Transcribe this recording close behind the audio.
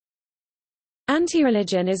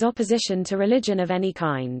Antireligion is opposition to religion of any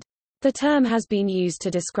kind. The term has been used to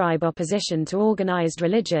describe opposition to organized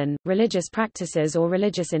religion, religious practices or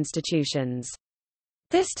religious institutions.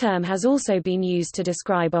 This term has also been used to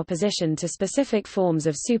describe opposition to specific forms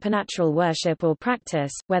of supernatural worship or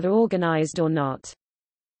practice, whether organized or not.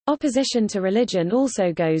 Opposition to religion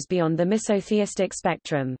also goes beyond the misotheistic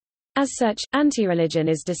spectrum. As such, antireligion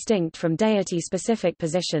is distinct from deity-specific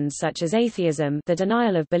positions such as atheism, the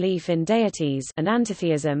denial of belief in deities, and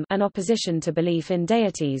antitheism, an opposition to belief in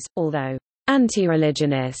deities, although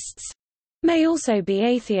antireligionists may also be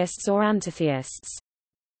atheists or antitheists.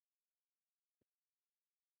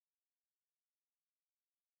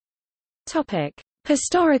 Topic: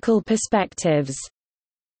 Historical perspectives.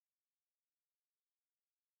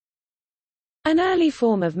 An early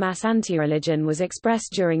form of mass antireligion was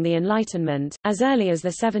expressed during the Enlightenment, as early as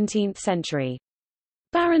the 17th century.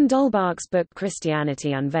 Baron d'Holbach's book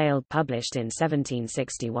Christianity Unveiled, published in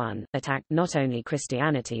 1761, attacked not only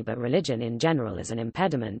Christianity but religion in general as an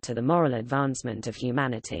impediment to the moral advancement of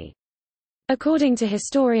humanity. According to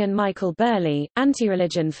historian Michael Burley,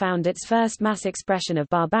 antireligion found its first mass expression of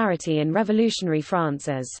barbarity in revolutionary France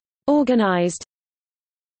as organized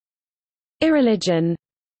irreligion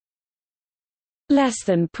less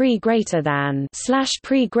than pre greater than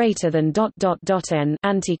an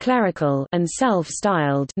anti-clerical and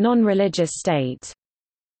self-styled non-religious state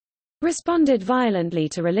responded violently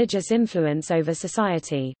to religious influence over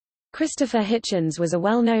society. Christopher Hitchens was a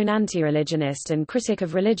well-known anti-religionist and critic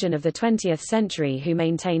of religion of the 20th century who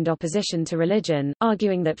maintained opposition to religion,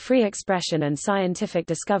 arguing that free expression and scientific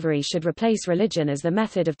discovery should replace religion as the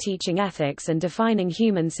method of teaching ethics and defining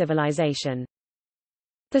human civilization.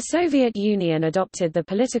 The Soviet Union adopted the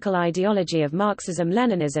political ideology of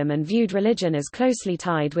Marxism-Leninism and viewed religion as closely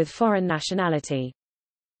tied with foreign nationality.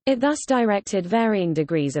 It thus directed varying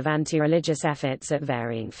degrees of anti-religious efforts at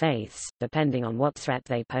varying faiths, depending on what threat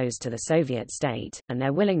they posed to the Soviet state, and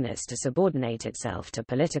their willingness to subordinate itself to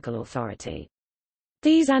political authority.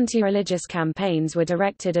 These anti-religious campaigns were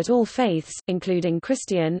directed at all faiths, including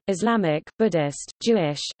Christian, Islamic, Buddhist,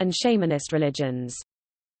 Jewish, and shamanist religions.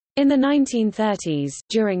 In the 1930s,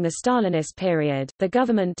 during the Stalinist period, the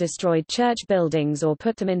government destroyed church buildings or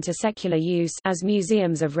put them into secular use as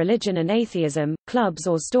museums of religion and atheism, clubs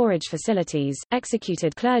or storage facilities,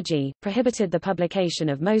 executed clergy, prohibited the publication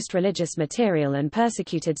of most religious material and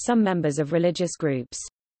persecuted some members of religious groups.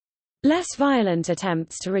 Less violent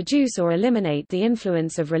attempts to reduce or eliminate the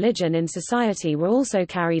influence of religion in society were also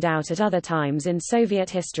carried out at other times in Soviet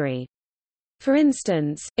history. For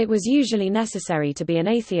instance, it was usually necessary to be an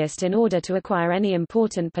atheist in order to acquire any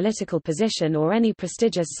important political position or any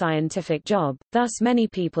prestigious scientific job, thus many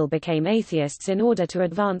people became atheists in order to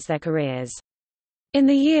advance their careers. In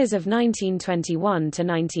the years of 1921 to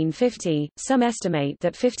 1950, some estimate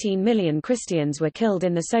that 15 million Christians were killed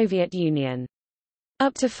in the Soviet Union.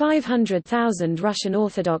 Up to 500,000 Russian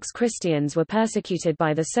Orthodox Christians were persecuted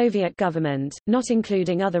by the Soviet government, not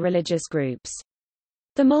including other religious groups.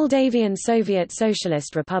 The Moldavian Soviet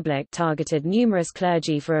Socialist Republic targeted numerous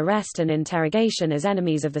clergy for arrest and interrogation as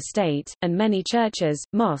enemies of the state, and many churches,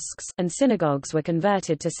 mosques, and synagogues were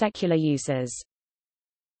converted to secular uses.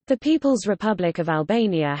 The People's Republic of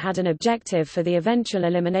Albania had an objective for the eventual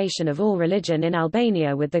elimination of all religion in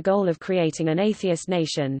Albania with the goal of creating an atheist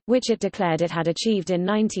nation, which it declared it had achieved in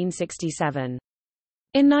 1967.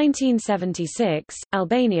 In 1976,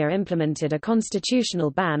 Albania implemented a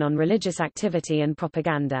constitutional ban on religious activity and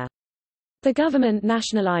propaganda. The government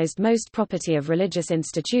nationalized most property of religious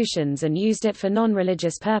institutions and used it for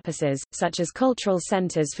non-religious purposes, such as cultural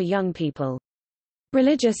centers for young people.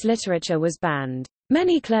 Religious literature was banned.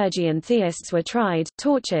 Many clergy and theists were tried,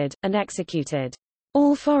 tortured, and executed.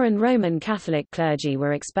 All foreign Roman Catholic clergy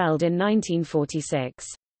were expelled in 1946.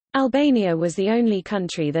 Albania was the only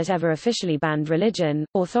country that ever officially banned religion.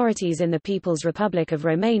 Authorities in the People's Republic of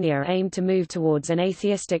Romania aimed to move towards an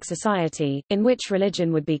atheistic society, in which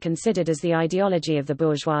religion would be considered as the ideology of the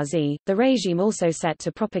bourgeoisie. The regime also set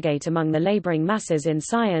to propagate among the laboring masses in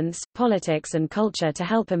science, politics, and culture to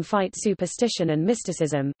help them fight superstition and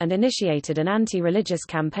mysticism, and initiated an anti-religious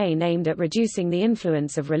campaign aimed at reducing the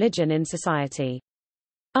influence of religion in society.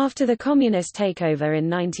 After the communist takeover in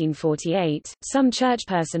 1948, some church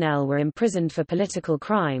personnel were imprisoned for political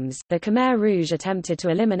crimes. The Khmer Rouge attempted to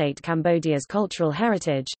eliminate Cambodia's cultural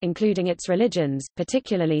heritage, including its religions,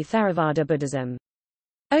 particularly Theravada Buddhism.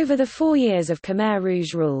 Over the 4 years of Khmer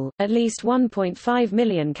Rouge rule, at least 1.5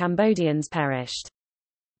 million Cambodians perished.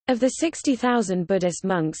 Of the 60,000 Buddhist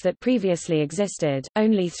monks that previously existed,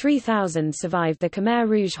 only 3,000 survived the Khmer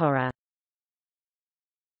Rouge horror.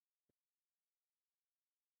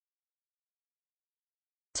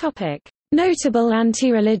 Topic: Notable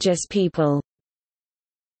anti-religious people.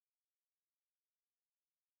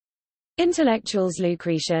 Intellectuals: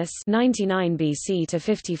 Lucretius 99 BC to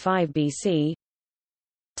 55 BC,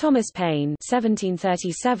 Thomas Paine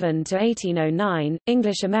 1737 to 1809,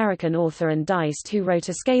 English-American author and deist who wrote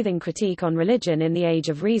a scathing critique on religion in the Age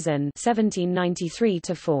of Reason 1793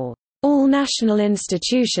 to 4. All national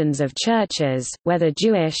institutions of churches, whether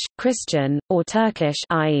Jewish, Christian, or Turkish,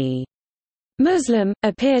 i.e. Muslim,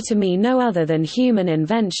 appear to me no other than human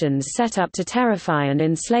inventions set up to terrify and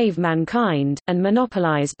enslave mankind, and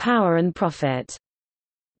monopolize power and profit.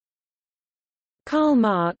 Karl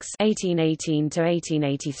Marx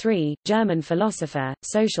 (1818–1883), German philosopher,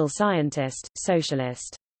 social scientist,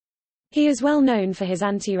 socialist. He is well known for his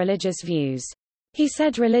anti-religious views. He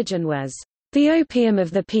said religion was the opium of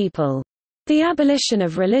the people. The abolition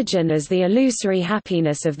of religion as the illusory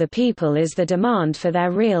happiness of the people is the demand for their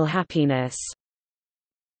real happiness.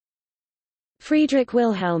 Friedrich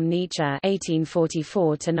Wilhelm Nietzsche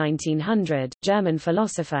 (1844–1900), German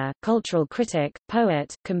philosopher, cultural critic,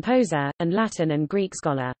 poet, composer, and Latin and Greek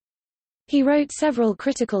scholar. He wrote several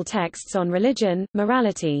critical texts on religion,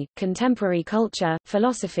 morality, contemporary culture,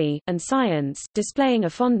 philosophy, and science, displaying a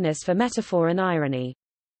fondness for metaphor and irony.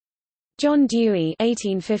 John Dewey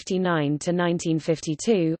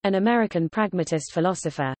 (1859–1952), an American pragmatist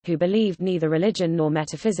philosopher, who believed neither religion nor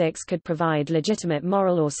metaphysics could provide legitimate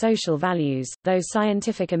moral or social values, though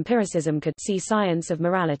scientific empiricism could. See Science of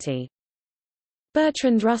Morality.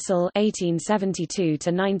 Bertrand Russell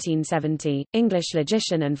 (1872–1970), English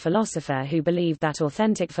logician and philosopher who believed that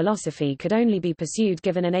authentic philosophy could only be pursued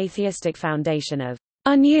given an atheistic foundation of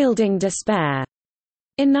unyielding despair.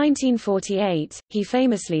 In 1948, he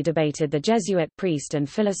famously debated the Jesuit priest and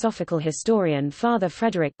philosophical historian Father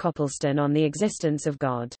Frederick Copleston on the existence of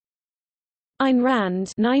God. Ayn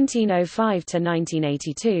Rand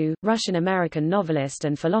 (1905–1982), Russian-American novelist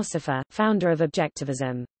and philosopher, founder of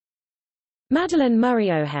objectivism. Madeleine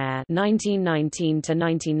Murray O'Hair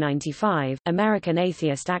 (1919–1995), American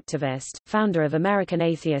atheist activist, founder of American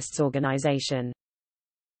Atheists Organization.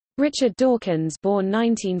 Richard Dawkins, born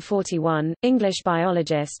 1941, English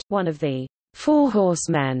biologist, one of the Four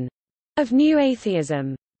Horsemen of New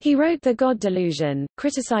Atheism. He wrote The God Delusion,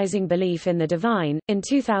 criticizing belief in the divine, in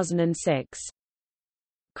 2006.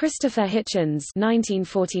 Christopher Hitchens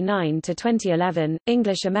 (1949–2011),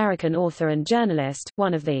 English-American author and journalist,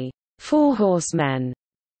 one of the Four Horsemen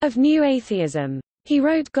of New Atheism. He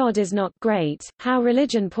wrote God is Not Great, How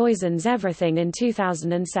Religion Poisons Everything in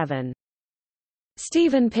 2007.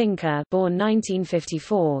 Steven Pinker, born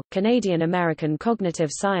 1954, Canadian-American cognitive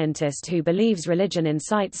scientist who believes religion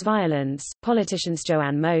incites violence. Politicians: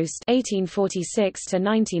 Joanne Most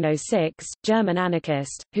 (1846–1906), German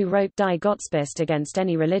anarchist, who wrote Die Gottesfurcht Against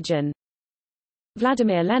Any Religion.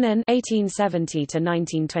 Vladimir Lenin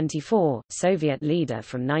 (1870–1924), Soviet leader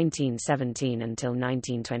from 1917 until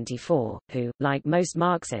 1924, who, like most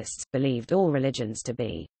Marxists, believed all religions to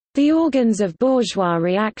be the organs of bourgeois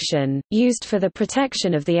reaction, used for the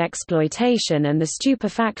protection of the exploitation and the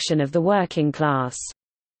stupefaction of the working class.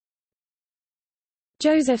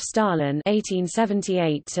 Joseph Stalin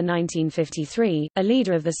 (1878–1953), a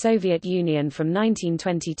leader of the Soviet Union from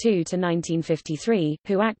 1922 to 1953,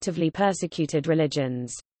 who actively persecuted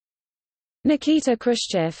religions. Nikita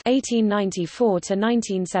Khrushchev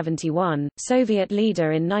 (1894–1971), Soviet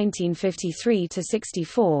leader in 1953 to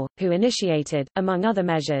 64, who initiated, among other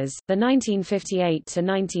measures, the 1958 to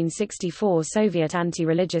 1964 Soviet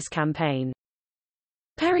anti-religious campaign.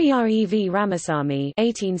 Periyar E. V. Ramasamy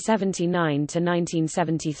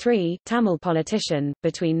 (1879–1973), Tamil politician,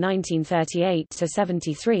 between 1938 to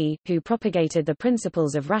 73, who propagated the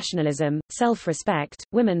principles of rationalism, self-respect,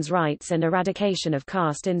 women's rights and eradication of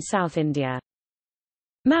caste in South India.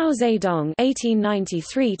 Mao Zedong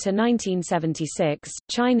 (1893–1976),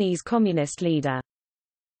 Chinese Communist leader.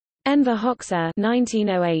 Enver Hoxha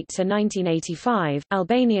 (1908–1985),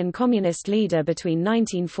 Albanian communist leader between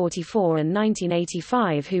 1944 and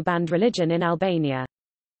 1985 who banned religion in Albania.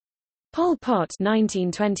 Pol Pot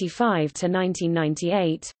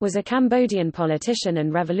 (1925–1998) was a Cambodian politician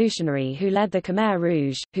and revolutionary who led the Khmer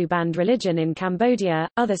Rouge, who banned religion in Cambodia.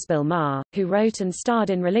 Otherspill Ma, who wrote and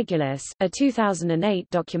starred in Religulous, a 2008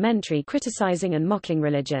 documentary criticizing and mocking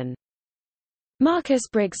religion. Marcus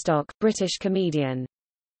Brigstock, British comedian.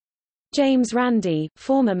 James Randi,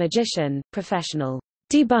 former magician, professional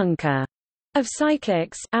debunker of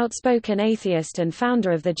psychics, outspoken atheist and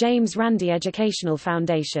founder of the James Randi Educational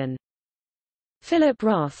Foundation. Philip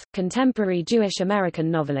Roth, contemporary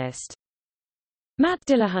Jewish-American novelist. Matt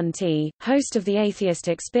Dillahunty, host of The Atheist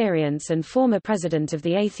Experience and former president of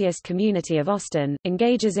the atheist community of Austin,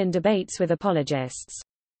 engages in debates with apologists.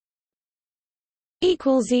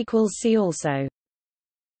 See also